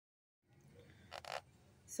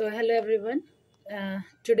So hello everyone.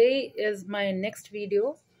 Today is my next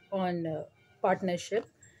video on partnership.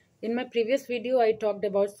 In my previous video, I talked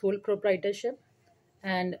about sole proprietorship,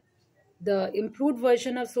 and the improved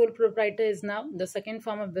version of sole proprietor is now the second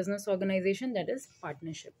form of business organization, that is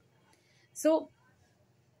partnership. So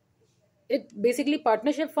it basically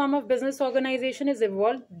partnership form of business organization is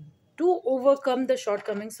evolved to overcome the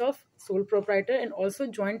shortcomings of sole proprietor and also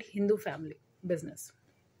joint Hindu family business.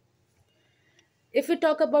 If we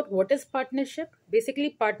talk about what is partnership, basically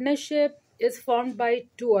partnership is formed by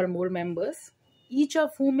two or more members, each of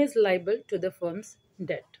whom is liable to the firm's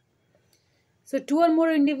debt. So two or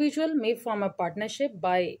more individuals may form a partnership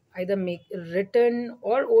by either make written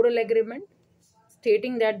or oral agreement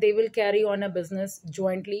stating that they will carry on a business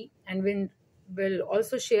jointly and will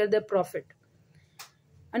also share the profit.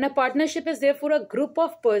 And a partnership is therefore a group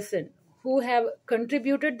of persons who have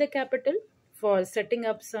contributed the capital for setting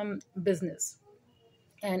up some business.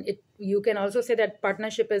 And you can also say that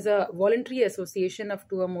partnership is a voluntary association of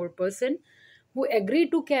two or more persons who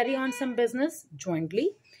agree to carry on some business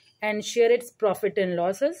jointly and share its profit and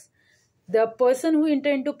losses. The person who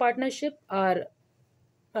enter into partnership are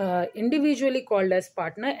individually called as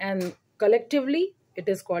partner, and collectively it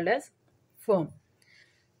is called as firm.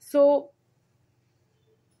 So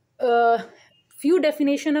few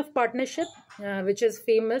definition of partnership which is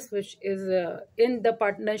famous, which is in the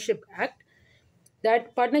Partnership Act,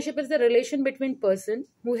 that partnership is the relation between persons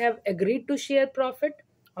who have agreed to share profit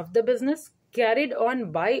of the business carried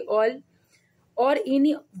on by all or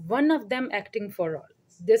any one of them acting for all.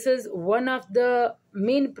 This is one of the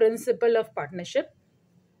main principle of partnership.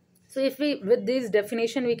 So if we, with this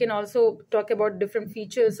definition, we can also talk about different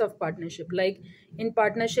features of partnership. Like in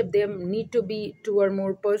partnership, there need to be two or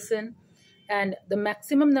more person, and the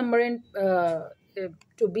maximum number in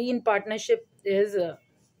to be in partnership is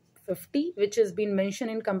 50, which has been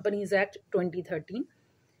mentioned in Companies Act 2013.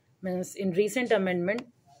 Means in recent amendment,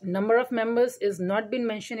 number of members is not been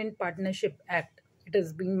mentioned in Partnership Act. It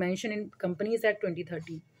has been mentioned in Companies Act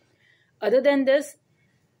 2013. Other than this,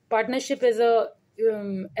 partnership is a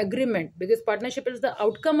agreement, because partnership is the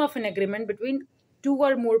outcome of an agreement between two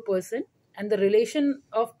or more person, and the relation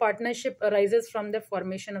of partnership arises from the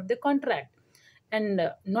formation of the contract and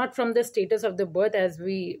not from the status of the birth as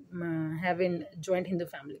we have in joint Hindu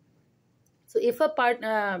family. So if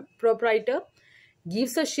a proprietor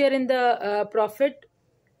gives a share in the profit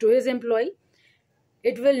to his employee,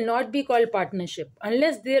 it will not be called partnership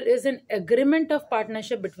unless there is an agreement of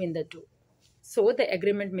partnership between the two. So the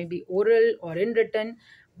agreement may be oral or in written,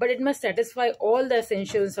 but it must satisfy all the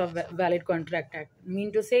essentials of valid contract act.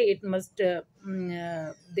 Mean to say, it must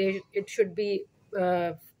it should be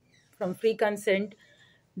from free consent.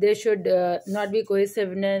 There should not be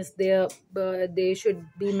cohesiveness. They should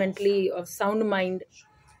be mentally of sound mind,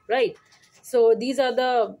 right? So these are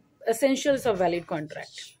the essentials of valid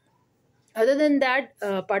contract. Other than that,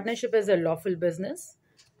 partnership is a lawful business.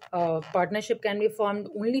 Partnership can be formed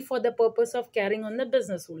only for the purpose of carrying on the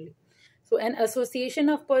business only. So an association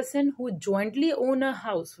of persons who jointly own a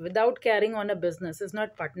house without carrying on a business is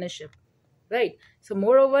not partnership, right? So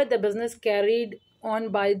moreover, the business carried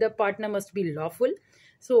on by the partner must be lawful.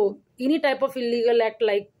 So any type of illegal act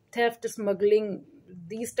like theft, smuggling,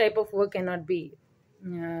 these type of work cannot be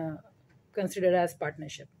considered as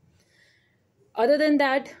partnership. Other than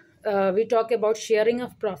that, we talk about sharing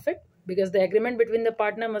of profit, because the agreement between the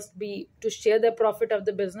partner must be to share the profit of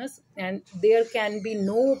the business, and there can be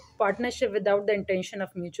no partnership without the intention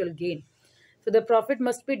of mutual gain. So the profit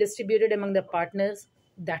must be distributed among the partners,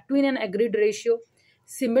 that too in an agreed ratio.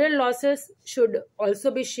 Similar losses should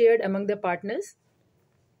also be shared among the partners.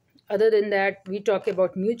 Other than that, we talk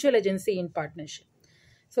about mutual agency in partnership.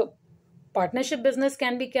 So partnership business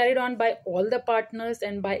can be carried on by all the partners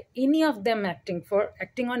and by any of them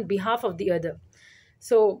acting on behalf of the other.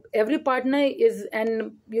 So every partner is,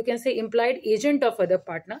 and you can say, implied agent of other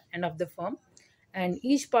partner and of the firm, and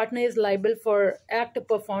each partner is liable for act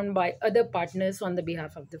performed by other partners on the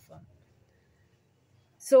behalf of the firm.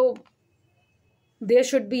 So there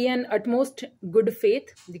should be an utmost good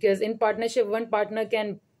faith, because in partnership one partner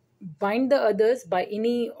can bind the others by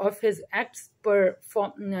any of his acts you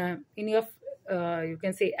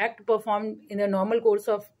can say act performed in the normal course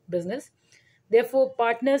of business. Therefore,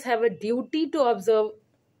 partners have a duty to observe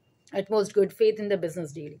utmost good faith in the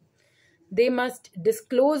business dealing. They must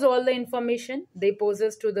disclose all the information they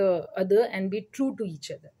possess to the other and be true to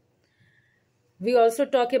each other. We also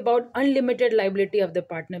talk about unlimited liability of the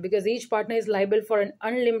partner, because each partner is liable for an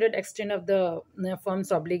unlimited extent of the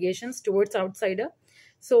firm's obligations towards outsider.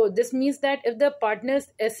 So this means that if the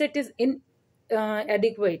partner's asset is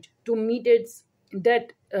inadequate to meet its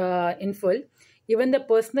debt in full, even the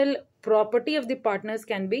personal property of the partners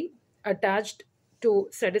can be attached to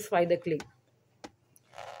satisfy the claim.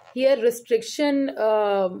 Here, restriction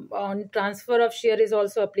on transfer of share is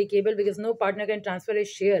also applicable, because no partner can transfer a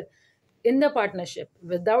share in the partnership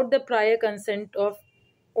without the prior consent of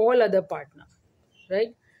all other partners,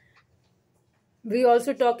 right? We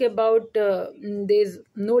also talk about there's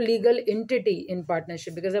no legal entity in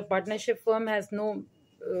partnership, because a partnership firm has no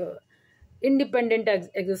independent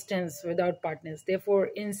existence without partners. Therefore,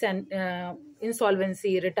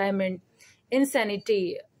 insolvency, retirement,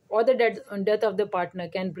 insanity, or the death of the partner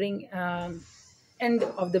can bring end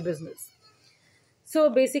of the business. So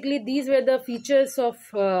basically, these were the features of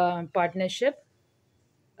partnership.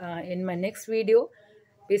 In my next video,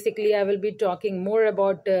 basically, I will be talking more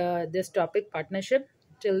about this topic, partnership.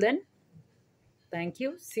 Till then, thank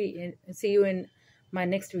you. See you in my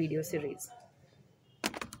next video series.